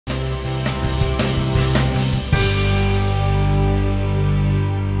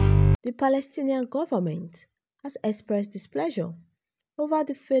The Palestinian government has expressed displeasure over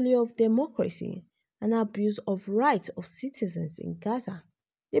the failure of democracy and abuse of rights of citizens in Gaza.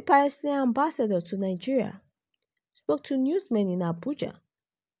 The Palestinian ambassador to Nigeria spoke to newsmen in Abuja,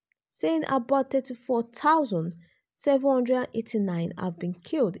 saying about 34,789 have been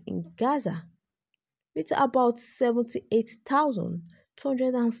killed in Gaza, with about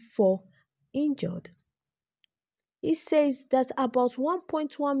 78,204 injured. He says that about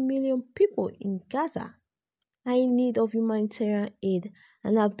 1.1 million people in Gaza are in need of humanitarian aid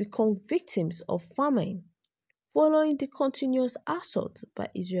and have become victims of famine following the continuous assault by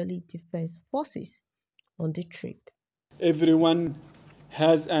Israeli defense forces on the Strip. Everyone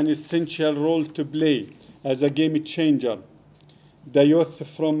has an essential role to play as a game changer. The youth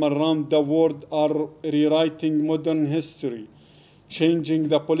from around the world are rewriting modern history, changing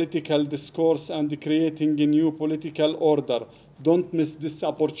the political discourse and creating a new political order. Don't miss this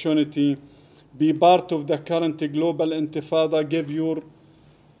opportunity. Be part of the current global intifada, give your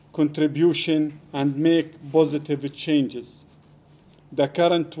contribution and make positive changes. The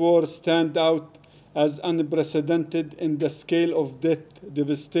current war stands out as unprecedented in the scale of death,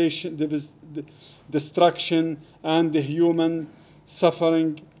 devastation, destruction, and the human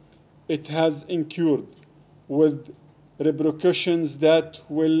suffering it has incurred, with repercussions that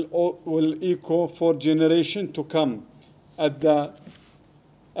will echo for generations to come.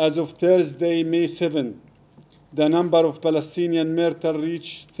 As of Thursday, May 7th, the number of Palestinian murdered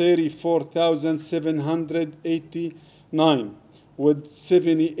reached 34,789, with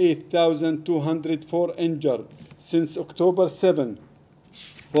 78,204 injured. Since October 7,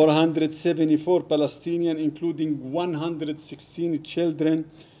 474 Palestinians, including 116 children,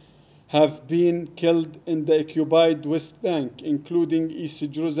 have been killed in the occupied West Bank, including East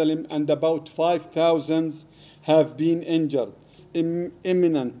Jerusalem, and about 5,000 have been injured.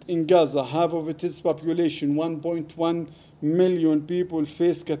 Imminent in Gaza, half of its population, 1.1 million people,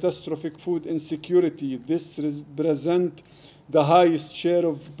 face catastrophic food insecurity. This represents the highest share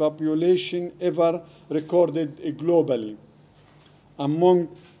of population ever recorded globally. Among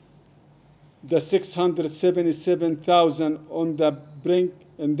the 677,000 on the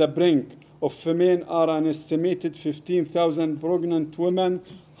brink of famine are an estimated 15,000 pregnant women,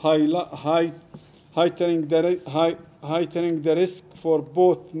 heightening the risk for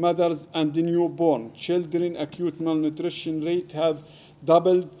both mothers and the newborn. Children acute malnutrition rate have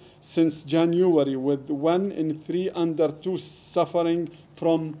doubled since January, with 1 in 3 under 2 suffering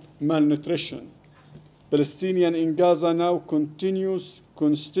from malnutrition. Palestinians in Gaza now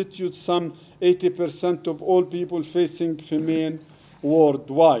constitute some 80% of all people facing famine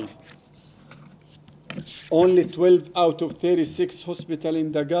worldwide. Only 12 out of 36 hospitals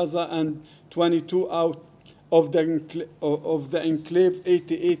in the Gaza and 22 out of the enclave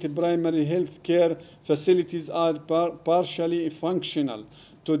 88 primary health care facilities are partially functional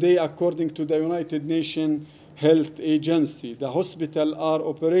today, according to the United Nations Health Agency. The hospitals are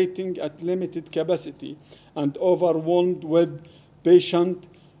operating at limited capacity and overwhelmed with patients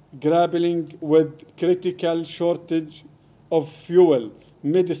grappling with critical shortage of fuel,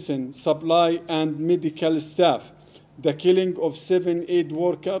 medicine supply, and medical staff. The killing of 7 aid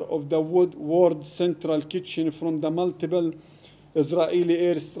workers of the World Central Kitchen from the multiple Israeli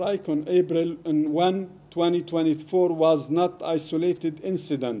airstrike on April 1, 2024 was not an isolated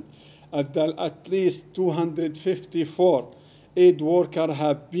incident. At least 254 aid workers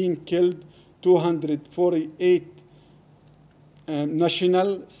have been killed, 248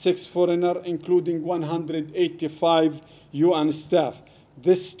 national, 6 foreigners, including 185 UN staff.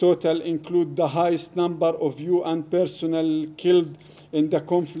 This total includes the highest number of UN personnel killed in the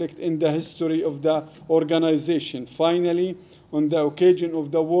conflict in the history of the organization. Finally, on the occasion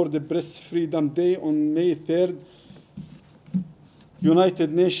of the World Press Freedom Day on May 3rd,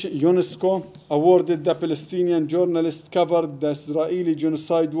 United Nations UNESCO awarded the Palestinian journalist covered the Israeli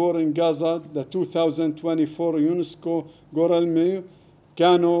genocide war in Gaza the 2024 UNESCO Gorel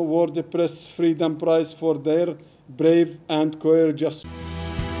Kano World Press Freedom Prize for their brave and courageous